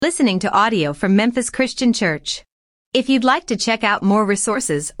Listening to audio from Memphis Christian Church. If you'd like to check out more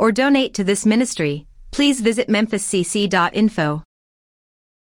resources or donate to this ministry, please visit memphiscc.info.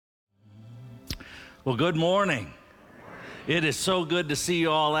 Well, good morning. It is so good to see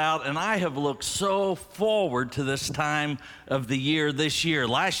you all out, and I have looked so forward to this time of the year this year.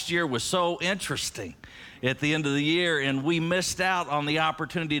 Last year was so interesting at the end of the year, and we missed out on the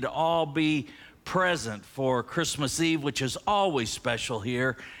opportunity to all be present for Christmas Eve, which is always special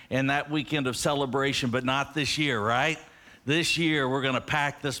here, and that weekend of celebration, but not this year, right? This year, we're going to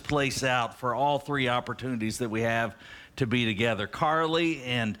pack this place out for all three opportunities that we have to be together. Carly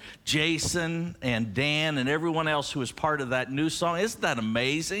and Jason and Dan and everyone else who is part of that new song. Isn't that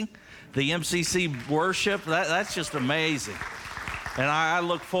amazing? The MCC worship, that's just amazing. And I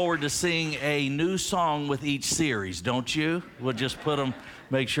look forward to seeing a new song with each series, don't you? We'll just put them,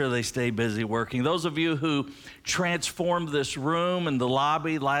 make sure they stay busy working. Those of you who transformed this room and the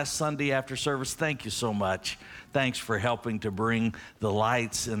lobby last Sunday after service, thank you so much. Thanks for helping to bring the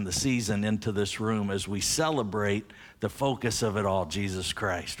lights and the season into this room as we celebrate the focus of it all, Jesus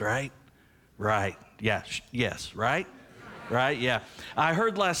Christ, right? Right. Yes, right? Right, yeah. I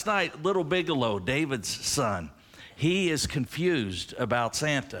heard last night, Little Bigelow, David's son, he is confused about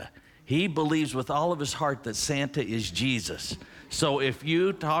Santa. He believes with all of his heart that Santa is Jesus. So if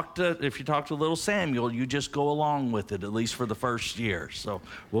you talk to little Samuel, you just go along with it, at least for the first year. So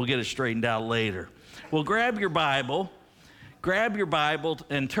we'll get it straightened out later. Well, grab your Bible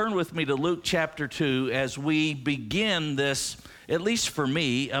and turn with me to Luke chapter 2 as we begin this, at least for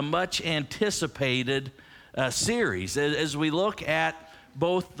me, a much anticipated series as we look at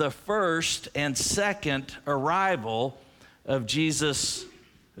both the first and second arrival of Jesus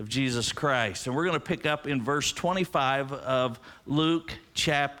Christ. And we're going to pick up in verse 25 of Luke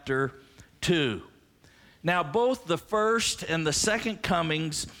chapter 2. Now, both the first and the second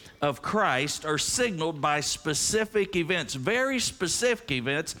comings of Christ are signaled by specific events, very specific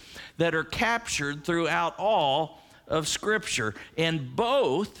events that are captured throughout all of Scripture. And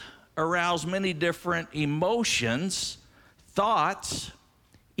both arouse many different emotions, thoughts,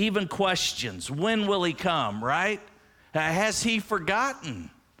 even questions. When will he come, right? Has he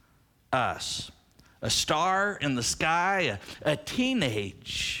forgotten us? A star in the sky, a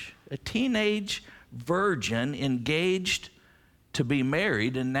teenage virgin engaged to be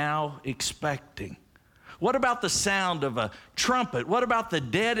married and now expecting. What about the sound of a trumpet? What about the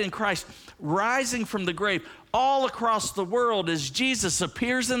dead in Christ rising from the grave all across the world as Jesus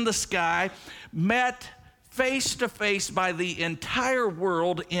appears in the sky, met face to face by the entire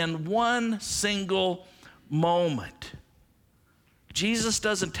world in one single moment? Jesus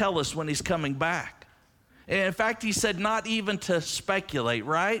doesn't tell us when he's coming back. In fact, he said not even to speculate,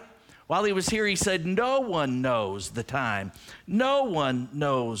 right? While he was here, he said, no one knows the time. No one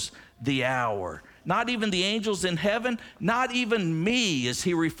knows the hour. Not even the angels in heaven, not even me, as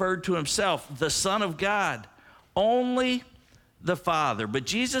he referred to himself, the Son of God. Only the Father. But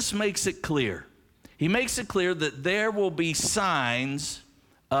Jesus makes it clear. He makes it clear that there will be signs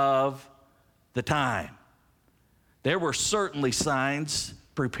of the time. There were certainly signs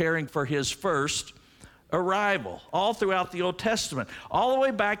preparing for his first arrival, all throughout the Old Testament, all the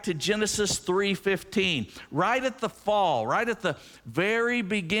way back to Genesis 3:15, right at the fall, right at the very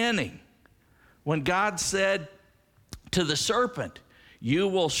beginning, when God said to the serpent, you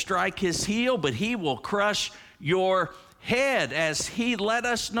will strike his heel, but he will crush your head, as he let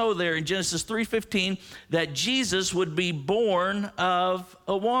us know there in Genesis 3:15 that Jesus would be born of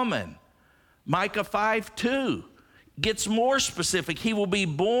a woman. Micah 5:2 gets more specific. He will be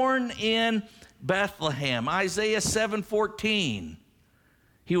born in Bethlehem. Isaiah 7:14.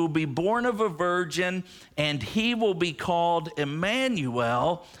 He will be born of a virgin, and he will be called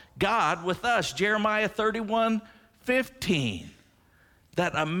Emmanuel, God with us. Jeremiah 31:15.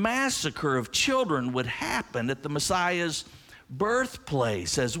 That a massacre of children would happen at the Messiah's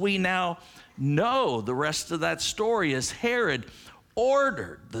birthplace, as we now know the rest of that story, as Herod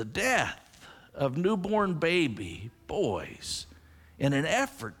ordered the death of newborn baby boys in an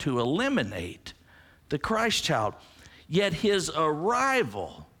effort to eliminate the Christ child. Yet his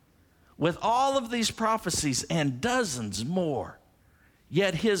arrival, with all of these prophecies and dozens more,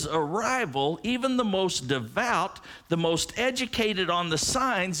 yet his arrival, even the most devout, the most educated on the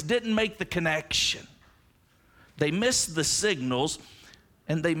signs, didn't make the connection. They missed the signals,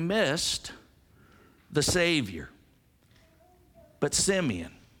 and they missed the Savior. But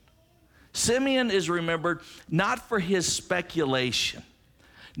Simeon is remembered not for his speculation,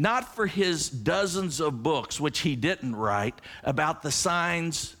 not for his dozens of books, which he didn't write, about the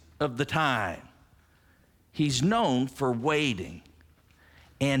signs of the time. He's known for waiting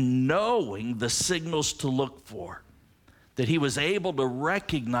and knowing the signals to look for, that he was able to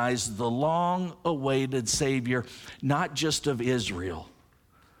recognize the long-awaited Savior, not just of Israel,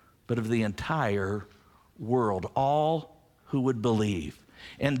 but of the entire world, all who would believe.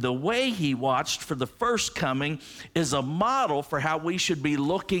 And the way he watched for the first coming is a model for how we should be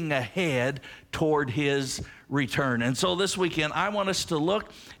looking ahead toward his return. And so this weekend, I want us to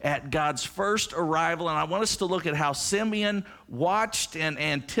look at God's first arrival, and I want us to look at how Simeon watched and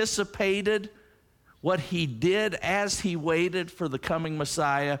anticipated what he did as he waited for the coming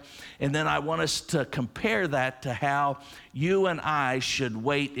Messiah. And then I want us to compare that to how you and I should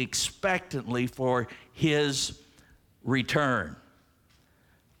wait expectantly for his return.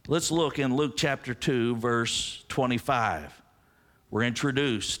 Let's look in Luke chapter 2, verse 25. We're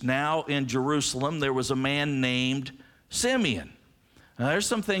introduced. Now in Jerusalem, there was a man named Simeon. Now, there's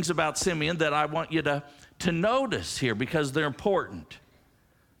some things about Simeon that I want you to notice here because they're important.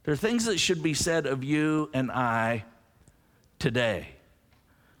 There are things that should be said of you and I today.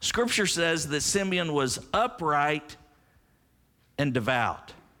 Scripture says that Simeon was upright and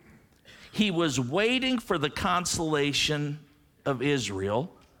devout. He was waiting for the consolation of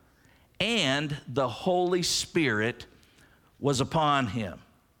Israel, and the Holy Spirit was upon him.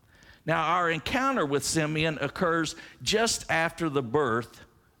 Now, our encounter with Simeon occurs just after the birth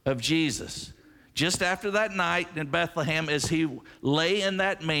of Jesus. Just after that night in Bethlehem, as he lay in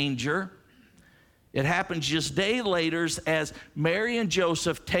that manger, it happens just days later as Mary and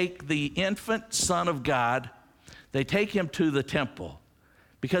Joseph take the infant Son of God, they take him to the temple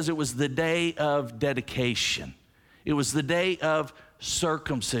because it was the day of dedication. It was the day of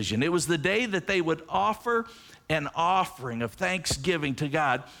circumcision. It was the day that they would offer an offering of thanksgiving to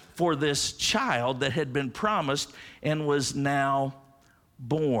God for this child that had been promised and was now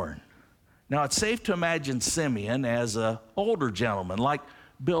born. Now, it's safe to imagine Simeon as an older gentleman like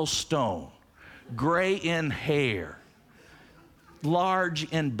Bill Stone, gray in hair,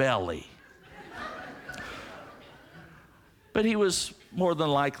 large in belly. But he was more than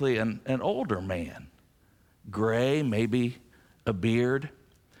likely an older man, gray, maybe a beard.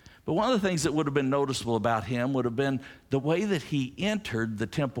 But one of the things that would have been noticeable about him would have been the way that he entered the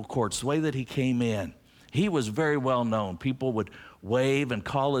temple courts, the way that he came in. He was very well known. People would wave and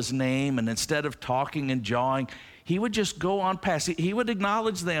call his name, and instead of talking and jawing, he would just go on past. He would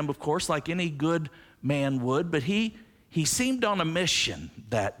acknowledge them, of course, like any good man would, but he seemed on a mission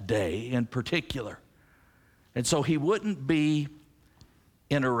that day in particular. And so he wouldn't be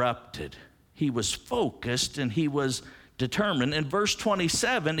interrupted. He was focused and he was determined. In verse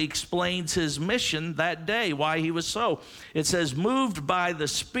 27, he explains his mission that day, why he was so. It says, moved by the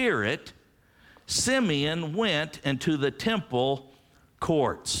Spirit, Simeon went into the temple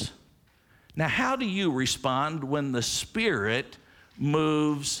courts. Now, how do you respond when the Spirit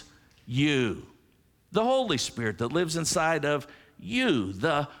moves you? The Holy Spirit that lives inside of you,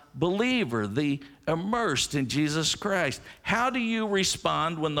 the believer, the immersed in Jesus Christ. How do you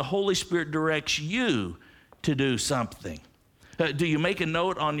respond when the Holy Spirit directs you to do something? Do you make a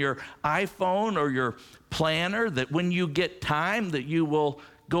note on your iPhone or your planner that when you get time that you will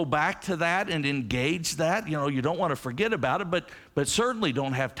go back to that and engage that? You know, you don't want to forget about it, but certainly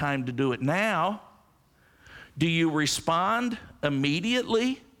don't have time to do it now. Do you respond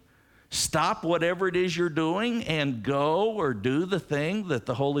immediately? Stop whatever it is you're doing and go or do the thing that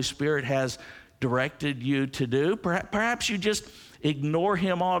the Holy Spirit has directed you to do? Perhaps you just ignore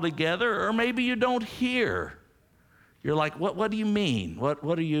him altogether, or maybe you don't hear. You're like, what do you mean?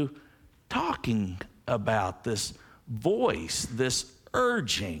 What are you talking about? This voice, this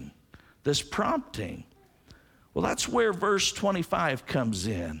urging, this prompting. Well, that's where verse 25 comes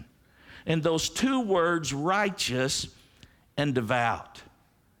in. And those two words, righteous and devout.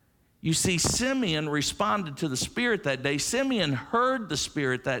 You see, Simeon responded to the Spirit that day. Simeon heard the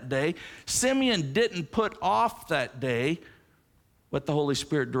Spirit that day. Simeon didn't put off that day what the Holy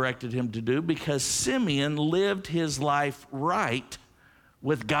Spirit directed him to do because Simeon lived his life right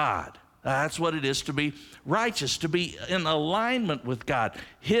with God. That's what it is to be righteous, to be in alignment with God,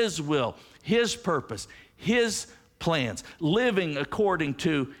 his will, his purpose, his plans, living according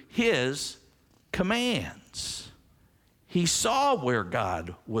to his commands. He saw where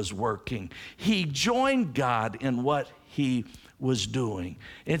God was working. He joined God in what he was doing.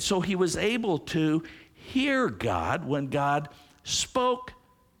 And so he was able to hear God when God spoke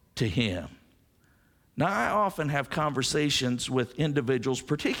to him. Now, I often have conversations with individuals,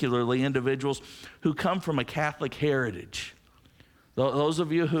 particularly individuals who come from a Catholic heritage. Those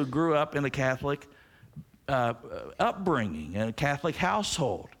of you who grew up in a Catholic upbringing, in a Catholic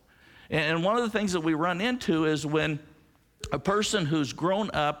household. And one of the things that we run into is when A person who's grown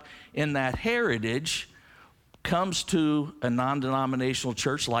up in that heritage comes to a non-denominational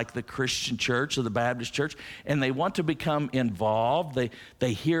church like the Christian church or the Baptist church, and they want to become involved.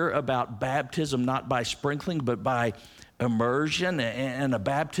 They hear about baptism not by sprinkling, but by immersion, and a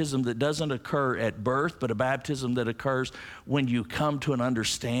baptism that doesn't occur at birth, but a baptism that occurs when you come to an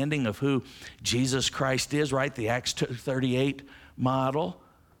understanding of who Jesus Christ is, right? The Acts 2:38 model.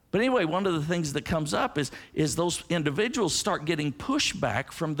 But anyway, one of the things that comes up is those individuals start getting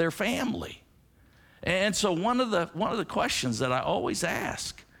pushback from their family. And so one of the questions that I always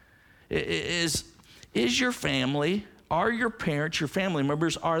ask is your family, are your parents, your family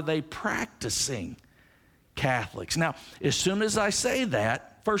members, are they practicing Catholics? Now, as soon as I say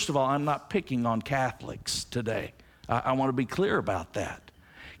that, first of all, I'm not picking on Catholics today. I want to be clear about that.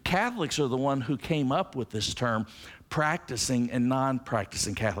 Catholics are the one who came up with this term, practicing and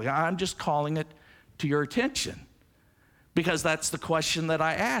non-practicing Catholic. I'm just calling it to your attention, because that's the question that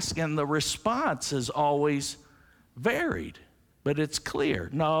I ask, and the response is always varied, but it's clear.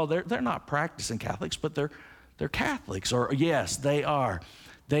 No, they're not practicing Catholics, but they're Catholics, or yes, they are.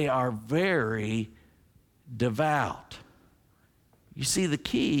 They are very devout. You see, the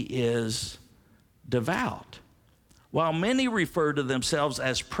key is devout. While many refer to themselves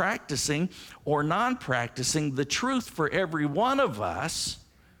as practicing or non-practicing, the truth for every one of us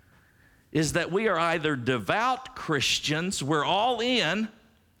is that we are either devout Christians, we're all in,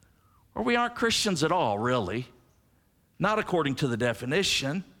 or we aren't Christians at all, really. Not according to the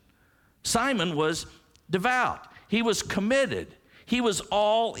definition. Simon was devout. He was committed. He was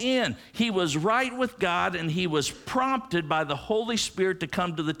all in. He was right with God, and he was prompted by the Holy Spirit to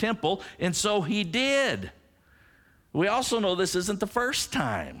come to the temple, and so he did. We also know this isn't the first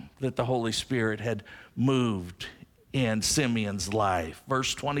time that the Holy Spirit had moved in Simeon's life.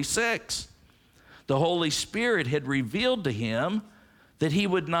 Verse 26, the Holy Spirit had revealed to him that he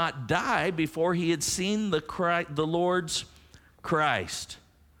would not die before he had seen the Lord's Christ.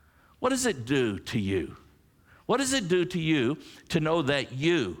 What does it do to you? What does it do to you to know that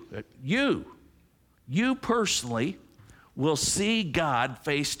you personally will see God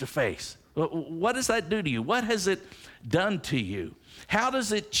face to face? What does that do to you? What has it done to you? How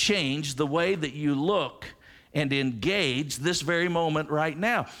does it change the way that you look and engage this very moment right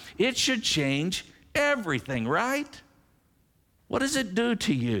now? It should change everything, right? What does it do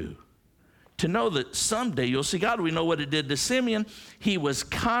to you to know that someday you'll see God? We know what it did to Simeon. He was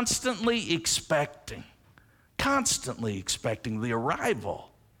constantly expecting the arrival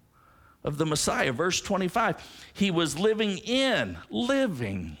of the Messiah. Verse 25, he was living in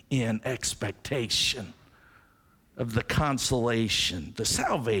expectation of the consolation, the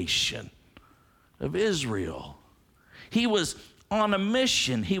salvation of Israel. He was on a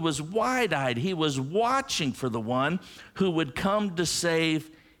mission. He was wide-eyed. He was watching for the one who would come to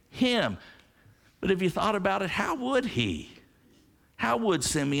save him. But if you thought about it, how would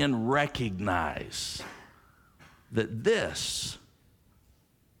Simeon recognize that this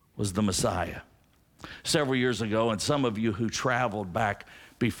was the Messiah? Several years ago, and some of you who traveled back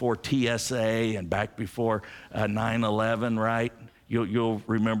before TSA and back before 9/11, right? You'll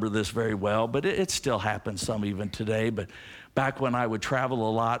remember this very well, but it still happens some even today. But back when I would travel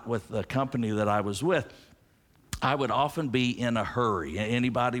a lot with the company that I was with, I would often be in a hurry.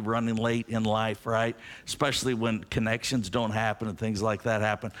 Anybody running late in life, right? Especially when connections don't happen and things like that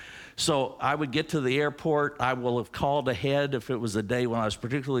happen. So I would get to the airport. I will have called ahead if it was a day when I was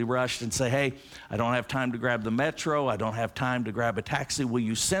particularly rushed and say, hey, I don't have time to grab the metro. I don't have time to grab a taxi. Will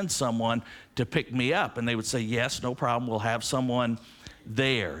you send someone to pick me up? And they would say, yes, no problem. We'll have someone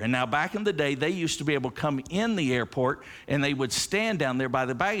there. And now back in the day, they used to be able to come in the airport and they would stand down there by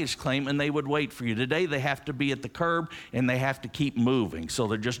the baggage claim and they would wait for you. Today, they have to be at the curb and they have to keep moving. So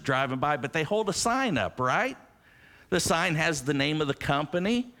they're just driving by, but they hold a sign up, right? The sign has the name of the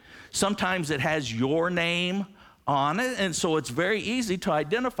company. Sometimes it has your name on it. And so it's very easy to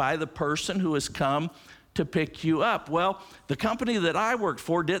identify the person who has come to pick you up. Well, the company that I worked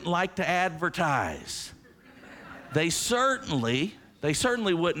for didn't like to advertise. They certainly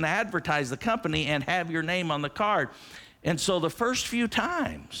wouldn't advertise the company and have your name on the card. And so the first few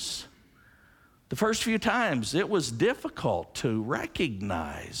times, it was difficult to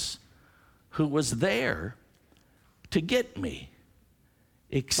recognize who was there to get me,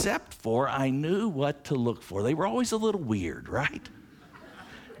 except for I knew what to look for. They were always a little weird, right?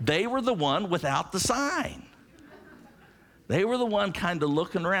 They were the one without the sign. They were the one kind of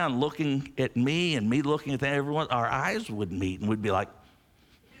looking around, looking at me and me looking at everyone. Our eyes would meet and we'd be like,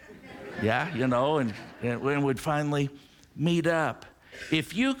 yeah, you know, and we'd finally meet up.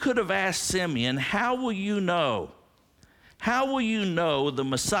 If you could have asked Simeon, how will you know how will you know the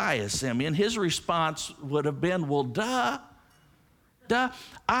Messiah, Simeon? His response would have been, well, duh.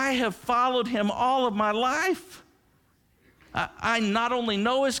 I have followed him all of my life. I not only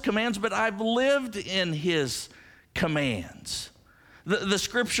know his commands, but I've lived in his commands. The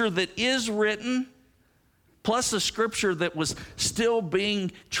scripture that is written, plus the scripture that was still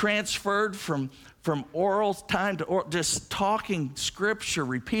being transferred from oral time to oral, just talking scripture,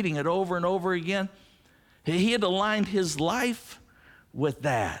 repeating it over and over again. He had aligned his life with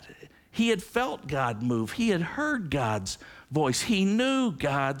that. He had felt God move. He had heard God's voice. He knew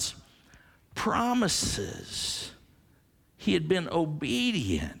God's promises. He had been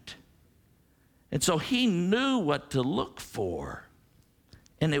obedient. And so he knew what to look for.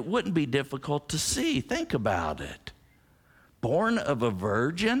 And it wouldn't be difficult to see. Think about it. Born of a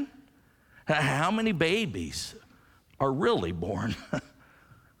virgin? How many babies are really born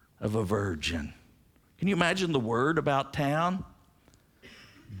of a virgin? Can you imagine the word about town?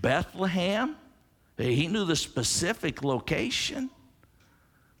 Bethlehem? He knew the specific location.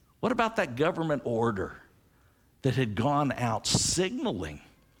 What about that government order that had gone out signaling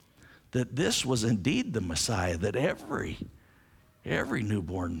that this was indeed the Messiah, that every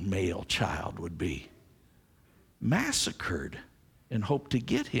newborn male child would be massacred in hope to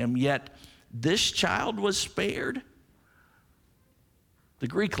get him, yet this child was spared? The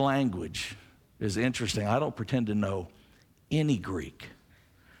Greek language is interesting. I don't pretend to know any Greek,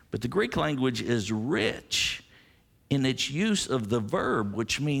 but the Greek language is rich in its use of the verb,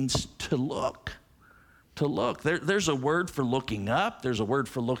 which means to look. To look. There's a word for looking up. There's a word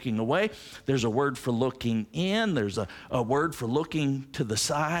for looking away. There's a word for looking in. There's a word for looking to the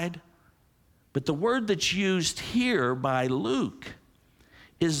side. But the word that's used here by Luke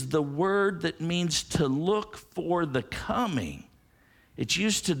is the word that means to look for the coming. It's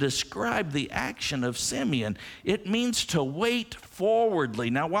used to describe the action of Simeon. It means to wait forwardly.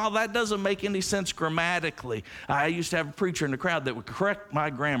 Now, while that doesn't make any sense grammatically, I used to have a preacher in the crowd that would correct my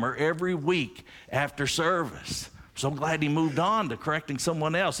grammar every week after service. So I'm glad he moved on to correcting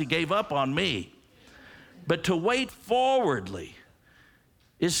someone else. He gave up on me. But to wait forwardly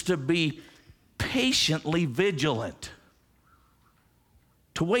is to be patiently vigilant.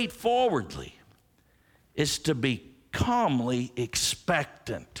 To wait forwardly is to be calmly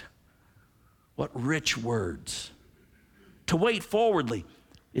expectant. What rich words. To wait forwardly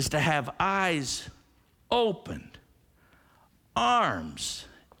is to have eyes opened, arms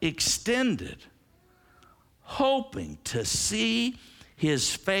extended, hoping to see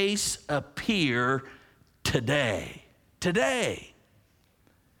his face appear today. Today.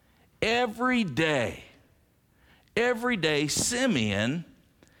 Every day, Simeon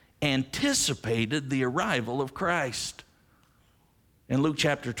anticipated the arrival of Christ. In Luke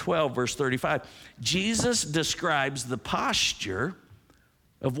chapter 12, verse 35, Jesus describes the posture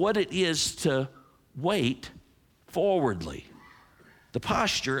of what it is to wait forwardly. The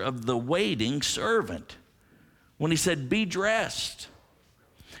posture of the waiting servant. When he said, be dressed,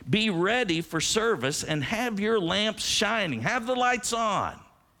 be ready for service, and have your lamps shining, have the lights on.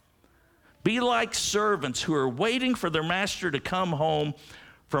 Be like servants who are waiting for their master to come home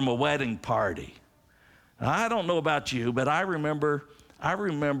from a wedding party. I don't know about you, but I remember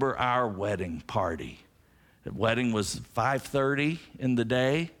our wedding party. The wedding was 5:30 in the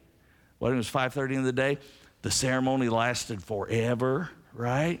day. The ceremony lasted forever,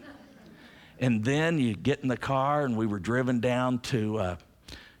 right? And then you get in the car, and we were driven down to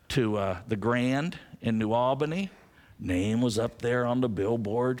the Grand in New Albany. Name was up there on the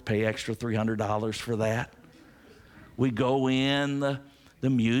billboard. Pay extra $300 for that. We go in, the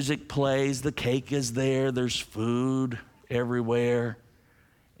music plays, the cake is there, there's food everywhere,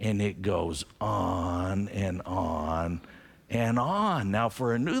 and it goes on and on and on. Now,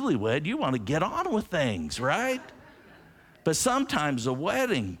 for a newlywed, you want to get on with things, right? But sometimes a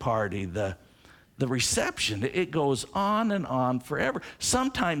wedding party, the reception, it goes on and on forever.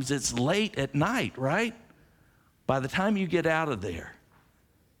 Sometimes it's late at night, right? By the time you get out of there,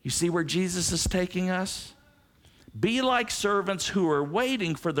 you see where Jesus is taking us? Be like servants who are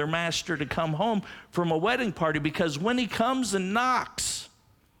waiting for their master to come home from a wedding party, because when he comes and knocks,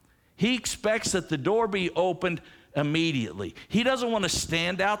 he expects that the door be opened immediately. He doesn't want to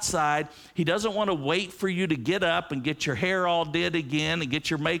stand outside. He doesn't want to wait for you to get up and get your hair all did again and get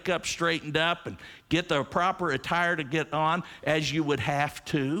your makeup straightened up and get the proper attire to get on as you would have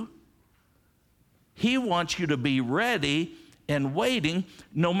to. He wants you to be ready and waiting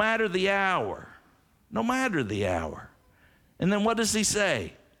no matter the hour. No matter the hour. And then what does he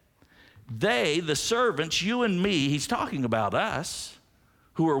say? They, the servants, you and me, he's talking about us,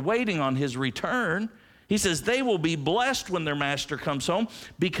 who are waiting on his return. He says, they will be blessed when their master comes home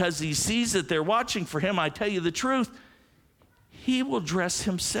because he sees that they're watching for him. I tell you the truth, he will dress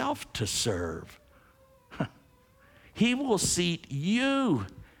himself to serve. He will seat you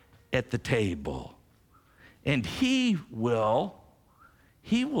at the table, and he will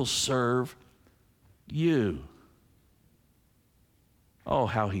serve you. Oh,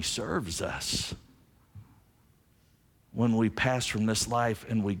 how he serves us when we pass from this life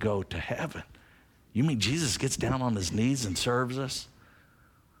and we go to heaven. You mean Jesus gets down on his knees and serves us?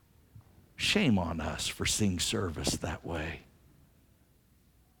 Shame on us for seeing service that way.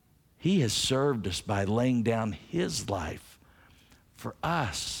 He has served us by laying down his life for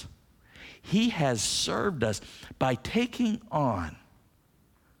us. He has served us by taking on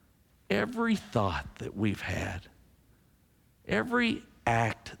every thought that we've had, every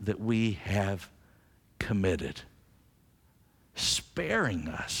act that we have committed, sparing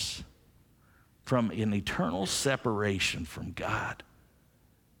us from an eternal separation from God.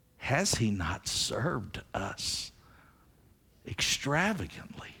 Has he not served us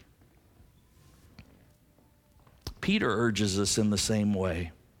extravagantly? Peter urges us in the same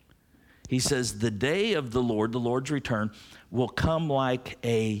way. He says, the day of the Lord's return, will come like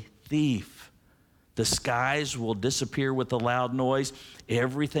a thief. The skies will disappear with a loud noise.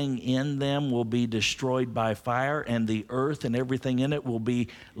 Everything in them will be destroyed by fire, and the earth and everything in it will be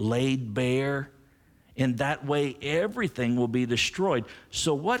laid bare. In that way, everything will be destroyed.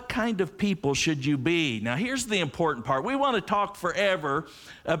 So what kind of people should you be? Now, here's the important part. We want to talk forever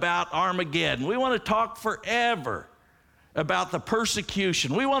about Armageddon. We want to talk forever about the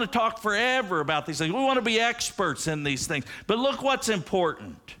persecution. We want to talk forever about these things. We want to be experts in these things. But look what's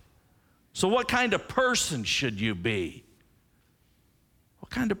important. So what kind of person should you be? What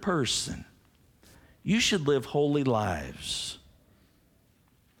kind of person? You should live holy lives.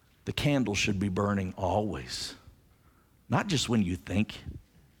 The candle should be burning always. Not just when you think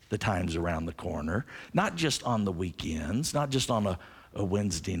the time's around the corner. Not just on the weekends. Not just on a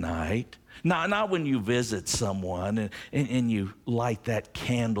Wednesday night. Not when you visit someone and you light that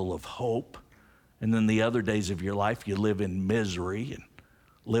candle of hope, and then the other days of your life you live in misery and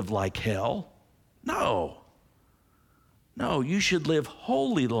live like hell. No, you should live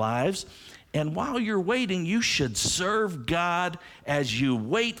holy lives, and while you're waiting, you should serve God as you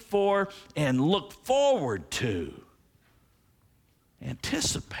wait for and look forward to,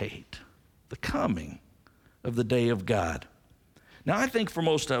 anticipate the coming of the day of God. Now, I think for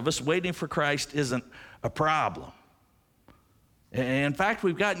most of us, waiting for Christ isn't a problem. In fact,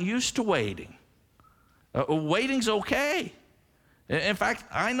 we've gotten used to waiting. Waiting's okay. In fact,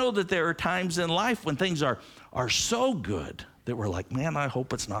 I know that there are times in life when things are so good that we're like, man, I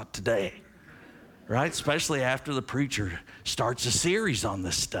hope it's not today, right? Especially after the preacher starts a series on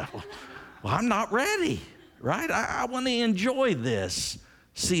this stuff. Well, I'm not ready, right? I want to enjoy this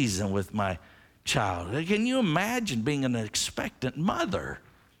season with my child. Can you imagine being an expectant mother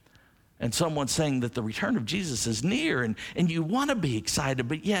and someone saying that the return of Jesus is near, and you want to be excited,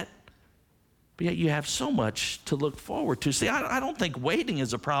 but yet you have so much to look forward to. See, I don't think waiting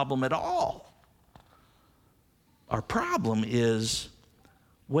is a problem at all. Our problem is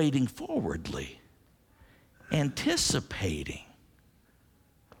waiting forwardly, anticipating,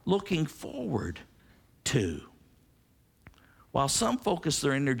 looking forward to. While some focus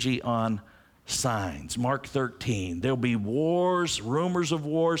their energy on signs, Mark 13, there'll be wars, rumors of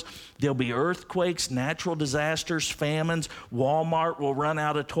wars, there'll be earthquakes, natural disasters, famines, Walmart will run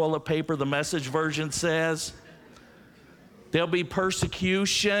out of toilet paper, the Message version says. There'll be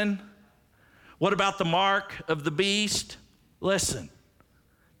persecution. What about the mark of the beast? Listen,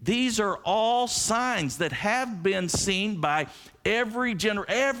 these are all signs that have been seen by every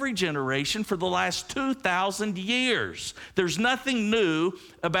generation for the last 2,000 years. There's nothing new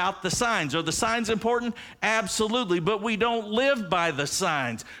about the signs. Are the signs important? Absolutely, but we don't live by the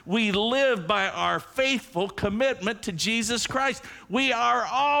signs. We live by our faithful commitment to Jesus Christ. We are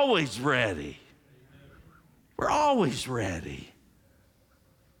always ready. We're always ready.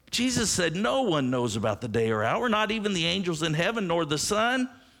 Jesus said no one knows about the day or hour, not even the angels in heaven nor the Son.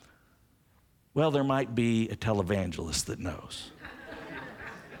 Well, there might be a televangelist that knows.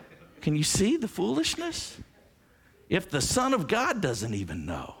 Can you see the foolishness? If the Son of God doesn't even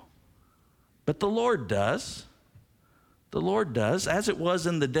know, but the Lord does. The Lord does. As it was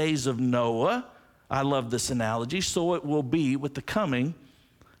in the days of Noah, I love this analogy, so it will be with the coming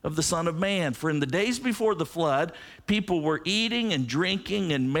of the Son of Man. For in the days before the flood, people were eating and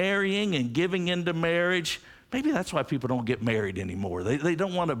drinking and marrying and giving into marriage. Maybe that's why people don't get married anymore. They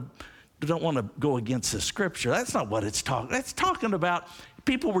don't want to go against the scripture. That's not what it's talking. That's talking about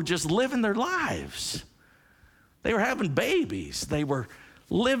people were just living their lives. They were having babies. They were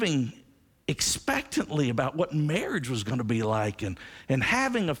living expectantly about what marriage was going to be like and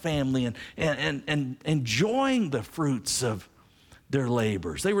having a family and enjoying the fruits of their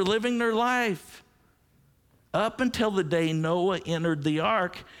labors. They were living their life up until the day Noah entered the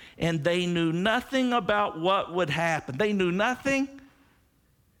ark, and they knew nothing about what would happen. They knew nothing.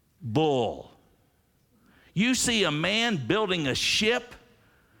 Bull. You see a man building a ship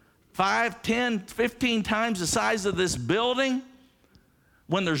 5, 10, 15 times the size of this building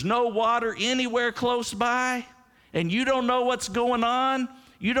when there's no water anywhere close by, and you don't know what's going on.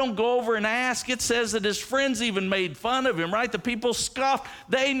 You don't go over and ask. It says that his friends even made fun of him, right? The people scoffed.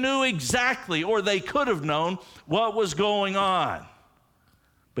 They knew exactly, or they could have known, what was going on.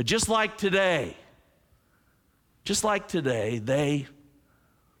 But just like today, they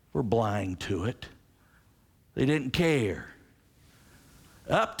were blind to it. They didn't care.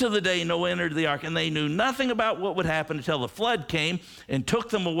 Up to the day Noah entered the ark, and they knew nothing about what would happen until the flood came and took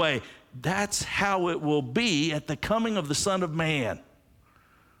them away. That's how it will be at the coming of the Son of Man.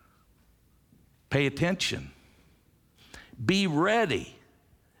 Pay attention. Be ready.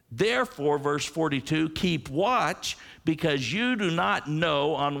 Therefore, verse 42, keep watch, because you do not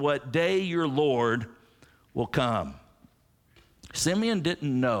know on what day your Lord will come. Simeon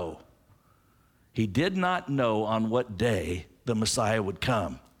didn't know. He did not know on what day the Messiah would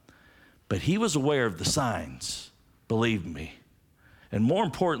come. But he was aware of the signs, believe me. And more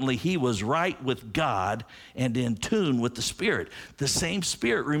importantly, he was right with God and in tune with the Spirit. The same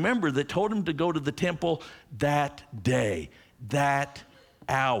Spirit, remember, that told him to go to the temple that day, that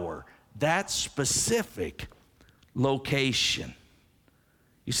hour, that specific location.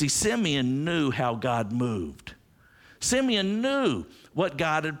 You see, Simeon knew how God moved. Simeon knew what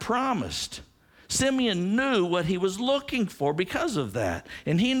God had promised. Simeon knew what he was looking for because of that.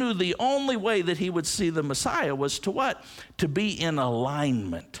 And he knew the only way that he would see the Messiah was to what? To be in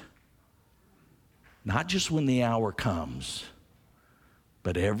alignment. Not just when the hour comes,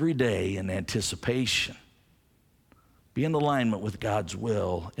 but every day in anticipation. Be in alignment with God's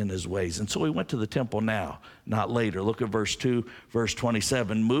will and his ways. And so he went to the temple now, not later. Look at verse 2, verse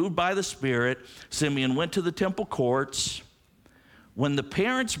 27. Moved by the Spirit, Simeon went to the temple courts. When the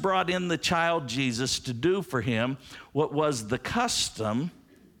parents brought in the child Jesus to do for him what was the custom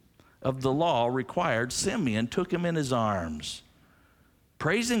of the law required, Simeon took him in his arms,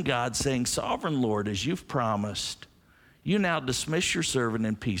 praising God, saying, Sovereign Lord, as you've promised, you now dismiss your servant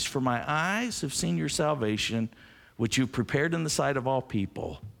in peace. For my eyes have seen your salvation, which you've prepared in the sight of all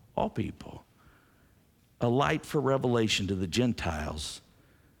people, a light for revelation to the Gentiles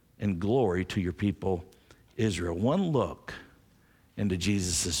and glory to your people Israel. One look into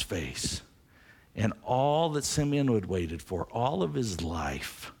Jesus' face, and all that Simeon had waited for, all of his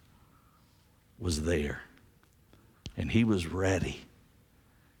life was there. And he was ready.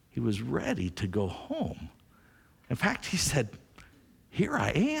 He was ready to go home. In fact, he said, here I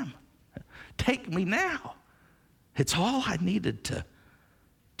am. Take me now. It's all I needed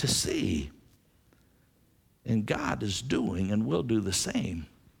to see. And God is doing and will do the same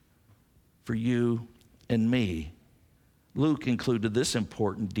for you and me. Luke included this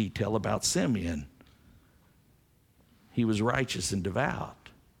important detail about Simeon. He was righteous and devout.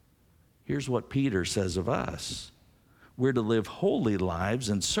 Here's what Peter says of us. We're to live holy lives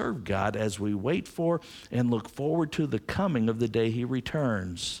and serve God as we wait for and look forward to the coming of the day he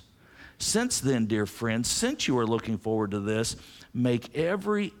returns. Since then, dear friends, since you are looking forward to this, make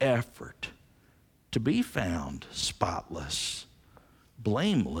every effort to be found spotless,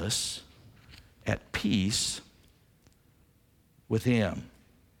 blameless, at peace with him.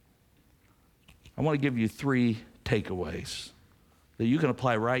 I want to give you 3 takeaways that you can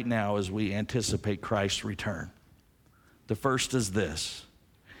apply right now as we anticipate Christ's return. The first is this: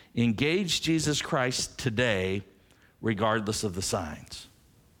 engage Jesus Christ today, regardless of the signs.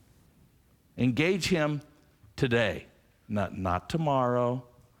 Engage him today, not tomorrow,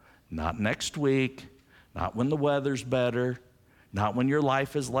 not next week, not when the weather's better, not when your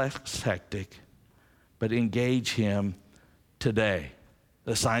life is less hectic, but engage him today.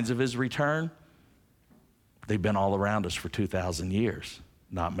 The signs of his return, they've been all around us for 2,000 years.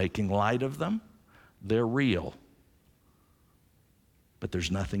 Not making light of them, they're real. But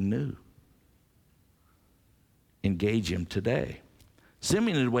there's nothing new. Engage him today.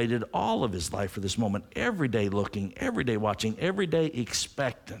 Simeon had waited all of his life for this moment, every day looking, every day watching, every day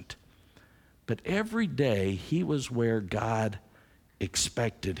expectant. But every day he was where God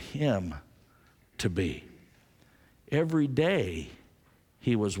expected him to be. Every day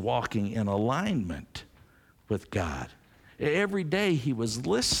he was walking in alignment with God. Every day he was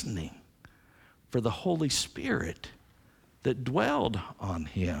listening for the Holy Spirit that dwelled on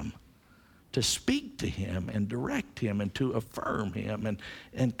him to speak to him and direct him and to affirm him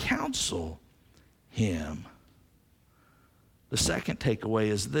and counsel him. The second takeaway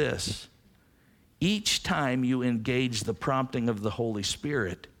is this: each time you engage the prompting of the Holy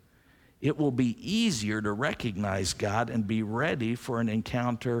Spirit, it will be easier to recognize God and be ready for an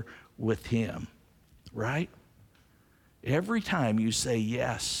encounter with him, right? Every time you say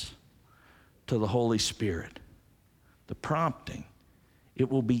yes to the Holy Spirit, the prompting, it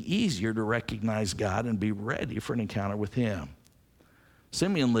will be easier to recognize God and be ready for an encounter with him.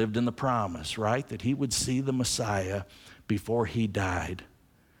 Simeon lived in the promise, right, that he would see the Messiah before he died.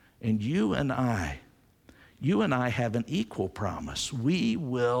 And you and I have an equal promise. We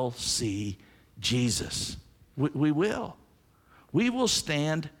will see Jesus. We will. We will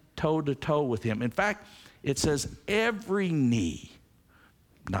stand toe to toe with him. In fact, it says every knee,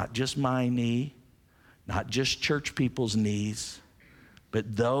 not just my knee, not just church people's knees,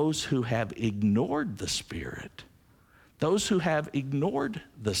 but those who have ignored the Spirit, those who have ignored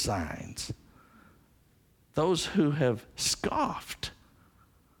the signs, those who have scoffed,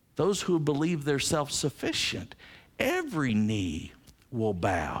 those who believe they're self-sufficient, every knee will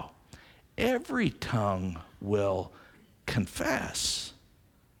bow. Every tongue will confess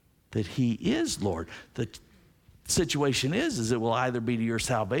that he is Lord. The situation is it will either be to your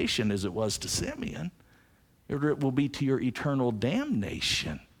salvation as it was to Simeon, or it will be to your eternal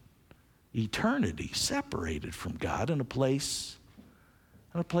damnation, eternity separated from God in a place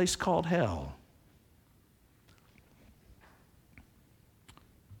called hell.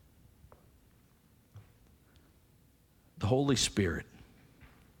 The Holy Spirit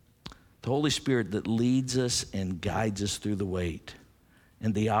that leads us and guides us through the wait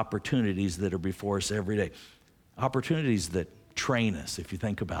and the opportunities that are before us every day. Opportunities that train us, if you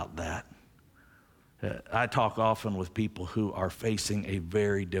think about that. I talk often with people who are facing a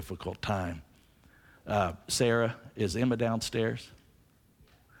very difficult time. Sarah, is Emma downstairs?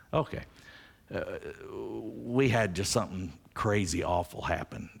 Okay. We had just something crazy, awful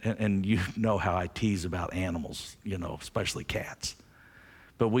happen. And you know how I tease about animals, especially cats.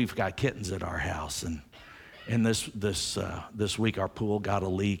 But we've got kittens at our house. And this week our pool got a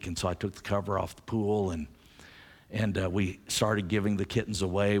leak, and so I took the cover off the pool and we started giving the kittens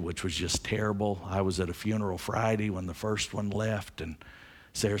away, which was just terrible. I was at a funeral Friday when the first one left, and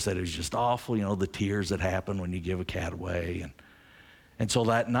Sarah said it was just awful, the tears that happen when you give a cat away. And so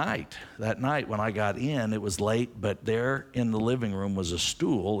that night when I got in, it was late, but there in the living room was a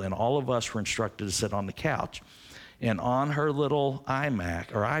stool, and all of us were instructed to sit on the couch. And on her little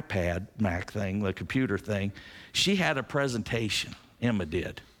iMac or iPad Mac thing, the computer thing, she had a presentation. Emma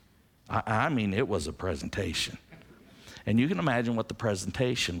did. I mean, it was a presentation. And you can imagine what the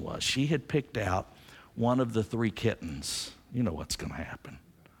presentation was. She had picked out one of the 3 kittens. You know what's going to happen.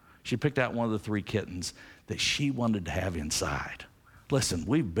 She picked out one of the 3 kittens that she wanted to have inside. Listen,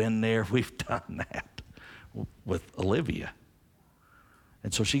 we've been there. We've done that with Olivia.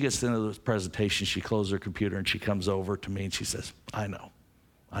 And so she gets into this presentation. She closes her computer and she comes over to me and she says, I know,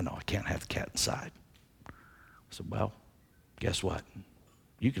 I can't have the cat inside. I said, well, guess what?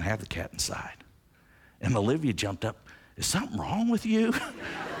 You can have the cat inside. And Olivia jumped up. Is something wrong with you?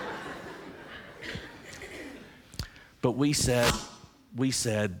 But we said,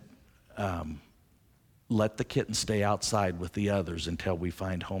 let the kitten stay outside with the others until we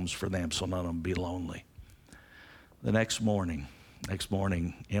find homes for them so none of them be lonely. The next morning,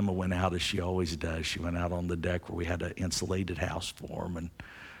 Emma went out as she always does. She went out on the deck where we had an insulated house for them and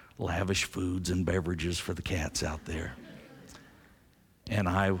lavish foods and beverages for the cats out there. And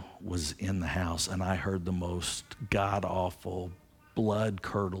I was in the house and I heard the most god-awful,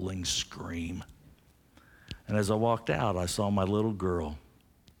 blood-curdling scream. And as I walked out, I saw my little girl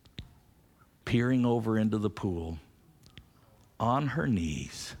peering over into the pool on her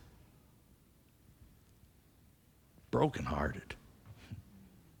knees, brokenhearted.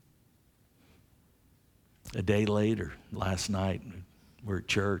 A day later, last night, we're at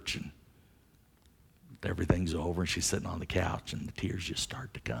church and everything's over and she's sitting on the couch and the tears just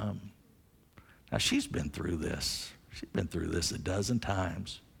start to come. Now she's been through this. She's been through this a dozen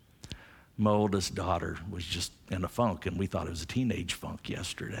times. My oldest daughter was just in a funk, and we thought it was a teenage funk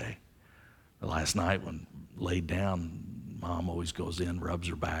yesterday. Last night when laid down, Mom always goes in, rubs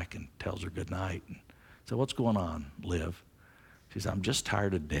her back and tells her good night. And I said, what's going on, Liv? She said, I'm just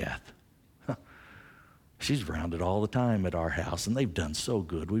tired of death. She's around it all the time at our house, and they've done so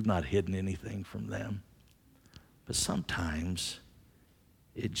good. We've not hidden anything from them. But sometimes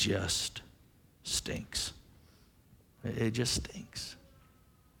it just stinks. It just stinks.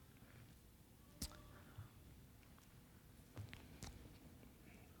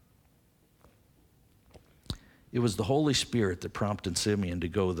 It was the Holy Spirit that prompted Simeon to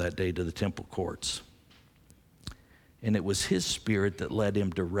go that day to the temple courts. And it was his spirit that led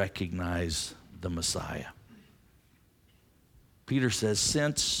him to recognize the Messiah. Peter says,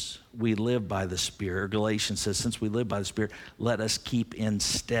 since we live by the Spirit, or Galatians says, since we live by the Spirit, let us keep in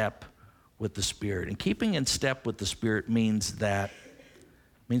step with the Spirit. And keeping in step with the Spirit means that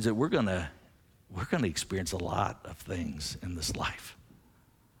we're going to experience a lot of things in this life.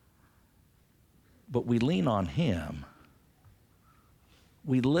 But we lean on him.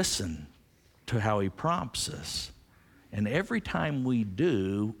 We listen to how he prompts us. And every time we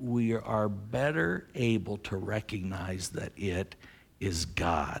do, we are better able to recognize that it is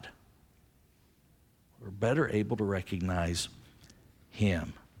God. We're better able to recognize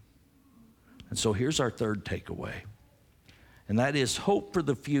him. And so here's our third takeaway. And that is, hope for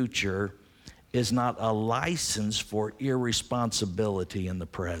the future is not a license for irresponsibility in the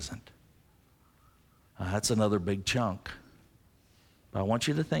present. That's another big chunk. But I want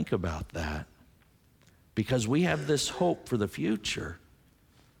you to think about that. Because we have this hope for the future,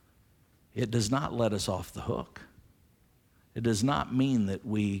 it does not let us off the hook. It does not mean that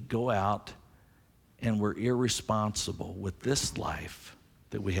we go out and we're irresponsible with this life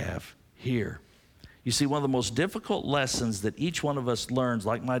that we have here. You see, one of the most difficult lessons that each one of us learns,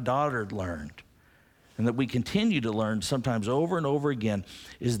 like my daughter learned, and that we continue to learn sometimes over and over again,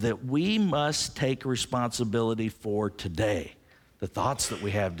 is that we must take responsibility for today. The thoughts that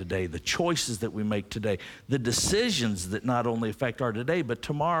we have today, the choices that we make today, the decisions that not only affect our today, but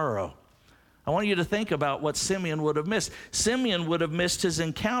tomorrow. I want you to think about what Simeon would have missed. Simeon would have missed his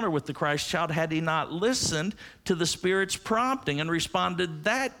encounter with the Christ child had he not listened to the Spirit's prompting and responded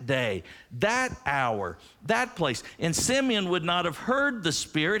that day, that hour, that place. And Simeon would not have heard the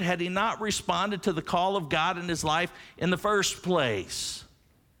Spirit had he not responded to the call of God in his life in the first place.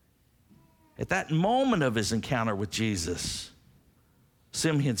 At that moment of his encounter with Jesus,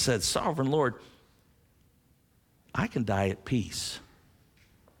 Simeon said, Sovereign Lord, I can die at peace.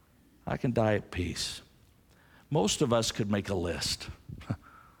 I can die at peace. Most of us could make a list.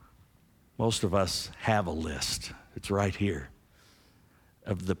 Most of us have a list. It's right here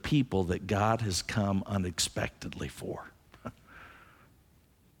of the people that God has come unexpectedly for.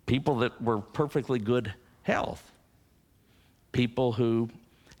 People that were perfectly good health. People who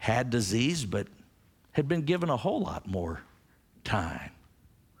had disease but had been given a whole lot more time.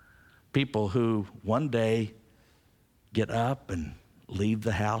 People who one day get up and leave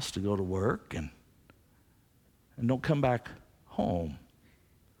the house to go to work and don't come back home.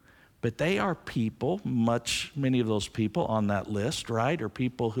 But they are people, many of those people on that list, right, are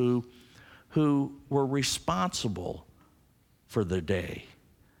people who were responsible for their day.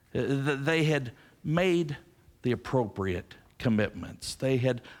 They had made the appropriate commitments. They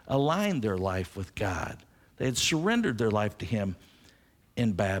had aligned their life with God. They had surrendered their life to him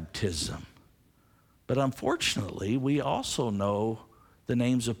in baptism. But unfortunately, we also know the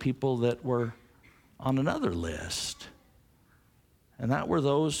names of people that were on another list. And that were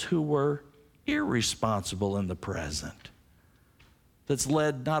those who were irresponsible in the present. That's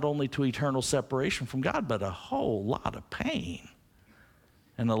led not only to eternal separation from God, but a whole lot of pain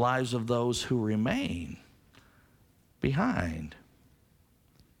in the lives of those who remain behind.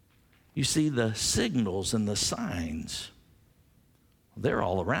 You see, the signals and the signs, they're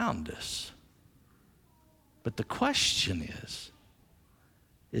all around us. But the question is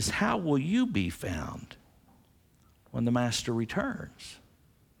how will you be found when the Master returns?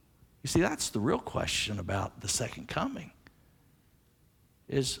 You see, that's the real question about the second coming.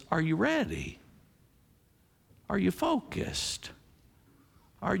 Are you ready? Are you focused?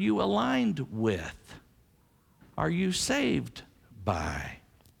 Are you aligned with? Are you saved by?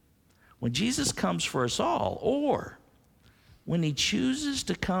 When Jesus comes for us all, or when he chooses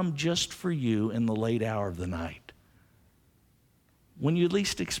to come just for you in the late hour of the night, when you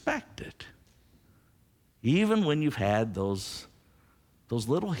least expect it, even when you've had those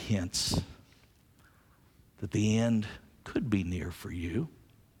little hints that the end could be near for you,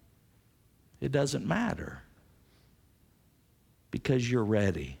 it doesn't matter because you're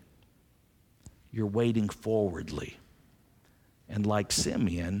ready. You're waiting forwardly. And like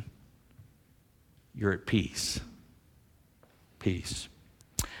Simeon, you're at peace. Peace.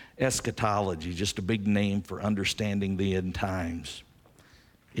 Eschatology, just a big name for understanding the end times.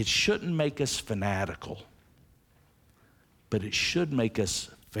 It shouldn't make us fanatical, but it should make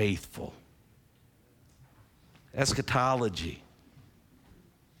us faithful. Eschatology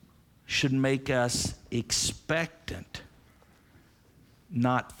should make us expectant,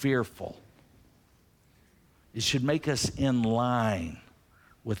 not fearful. It should make us in line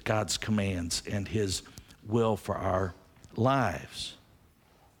with God's commands and his will for our lives.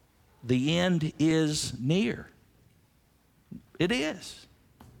 The end is near. It is.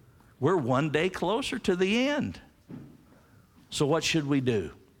 We're one day closer to the end. So what should we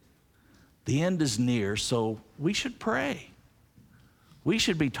do? The end is near, so we should pray. We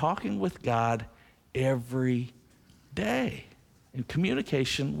should be talking with God every day in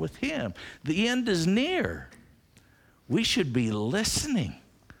communication with Him. The end is near. We should be listening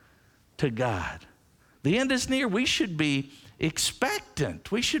to God. The end is near. We should be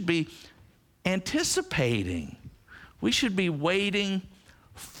expectant. We should be anticipating. We should be waiting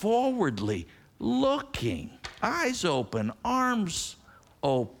forwardly, looking, eyes open, arms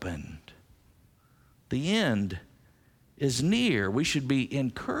opened. The end is near. We should be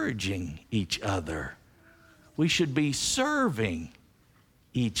encouraging each other. We should be serving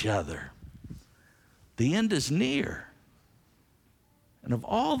each other. The end is near. And of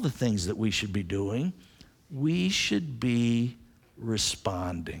all the things that we should be doing, we should be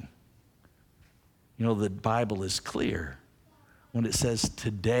responding. You know, the Bible is clear when it says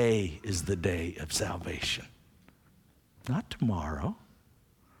today is the day of salvation. Not tomorrow,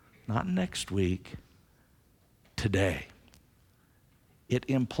 not next week, today. It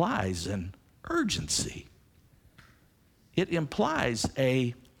implies an urgency. It implies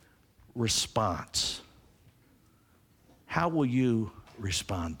a response. How will you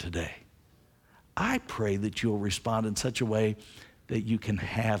respond today? I pray that you'll respond in such a way that you can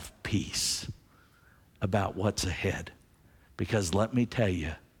have peace about what's ahead. Because let me tell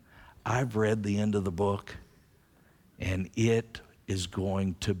you, I've read the end of the book, and it is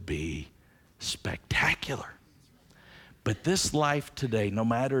going to be spectacular. But this life today, no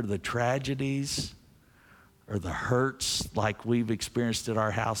matter the tragedies or the hurts like we've experienced at our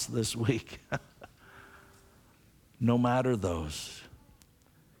house this week, no matter those,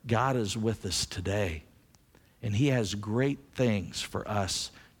 God is with us today, and He has great things for us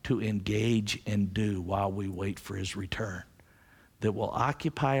to engage and do while we wait for His return that will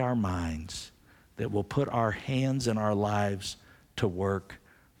occupy our minds, that will put our hands and our lives to work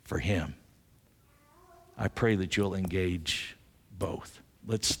for Him. I pray that you'll engage both.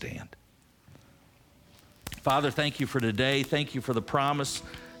 Let's stand. Father, thank you for today. Thank you for the promise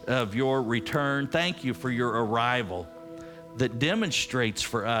of your return. Thank you for your arrival that demonstrates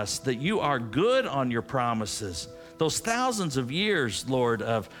for us that you are good on your promises. Those thousands of years, Lord,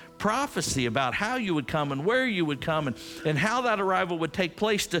 of prophecy about how you would come and where you would come and how that arrival would take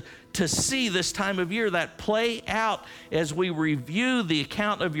place, to see this time of year that play out as we review the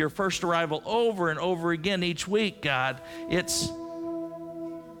account of your first arrival over and over again each week, God. It's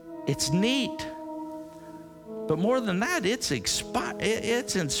neat. But more than that, it's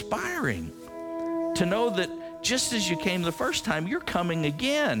inspiring to know that just as you came the first time, you're coming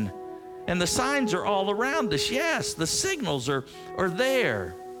again. And the signs are all around us. Yes, the signals are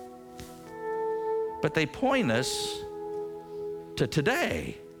there. But they point us to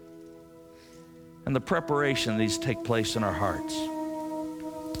today and the preparation that needs to take place in our hearts.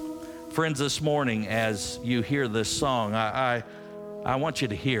 Friends, this morning, as you hear this song, I want you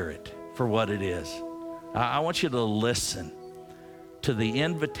to hear it for what it is. I want you to listen to the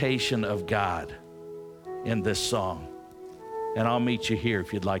invitation of God in this song. And I'll meet you here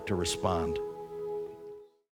if you'd like to respond.